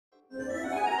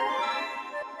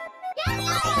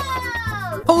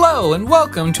Hello and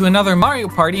welcome to another Mario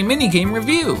Party minigame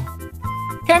review!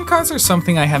 Handcars are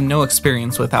something I have no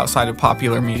experience with outside of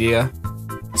popular media.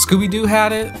 Scooby-Doo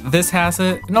had it, this has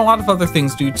it, and a lot of other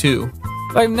things do too,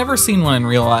 but I've never seen one in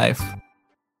real life.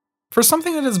 For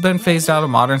something that has been phased out of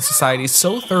modern society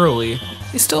so thoroughly,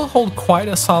 they still hold quite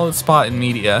a solid spot in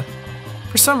media.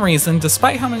 For some reason,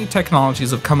 despite how many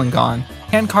technologies have come and gone,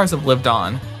 handcars have lived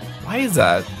on. Why is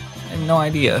that? I have no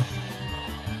idea.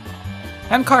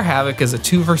 Handcar Havoc is a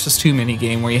 2 vs 2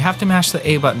 minigame where you have to mash the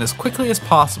A button as quickly as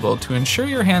possible to ensure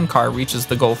your handcar reaches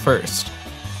the goal first.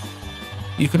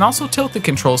 You can also tilt the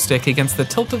control stick against the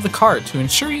tilt of the cart to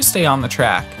ensure you stay on the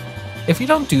track. If you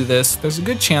don't do this, there's a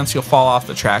good chance you'll fall off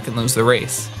the track and lose the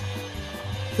race.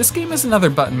 This game is another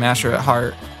button masher at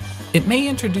heart. It may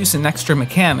introduce an extra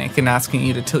mechanic in asking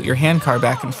you to tilt your handcar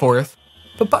back and forth,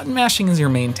 but button mashing is your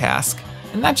main task,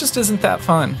 and that just isn't that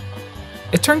fun.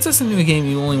 It turns this into a game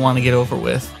you only want to get over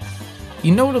with.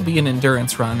 You know it'll be an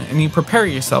endurance run, and you prepare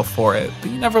yourself for it,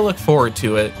 but you never look forward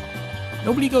to it.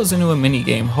 Nobody goes into a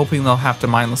minigame hoping they'll have to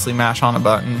mindlessly mash on a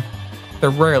button. They're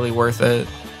rarely worth it.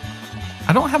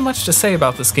 I don't have much to say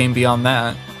about this game beyond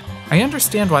that. I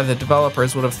understand why the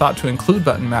developers would have thought to include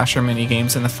button masher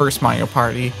minigames in the first Mario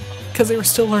Party, because they were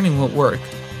still learning what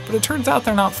worked, but it turns out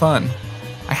they're not fun.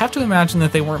 I have to imagine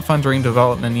that they weren't fun during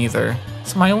development either,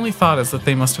 so my only thought is that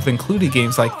they must have included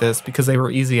games like this because they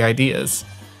were easy ideas.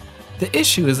 The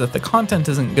issue is that the content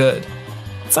isn't good.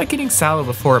 It's like eating salad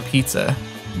before a pizza.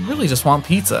 You really just want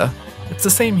pizza. It's the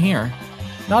same here.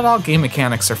 Not all game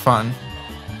mechanics are fun.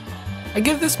 I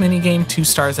give this minigame 2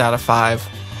 stars out of 5.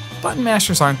 Button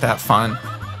mashers aren't that fun.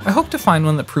 I hope to find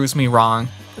one that proves me wrong,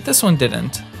 but this one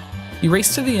didn't. You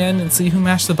race to the end and see who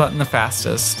mashed the button the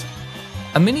fastest.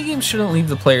 A minigame shouldn't leave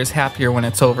the players happier when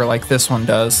it's over like this one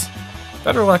does.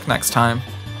 Better luck next time.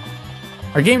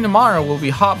 Our game tomorrow will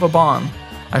be Hot Ba-Bomb.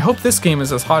 I hope this game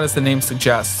is as hot as the name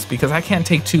suggests, because I can't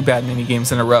take 2 bad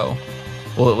minigames in a row.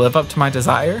 Will it live up to my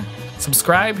desire?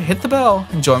 Subscribe, hit the bell,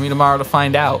 and join me tomorrow to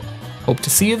find out. Hope to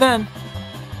see you then.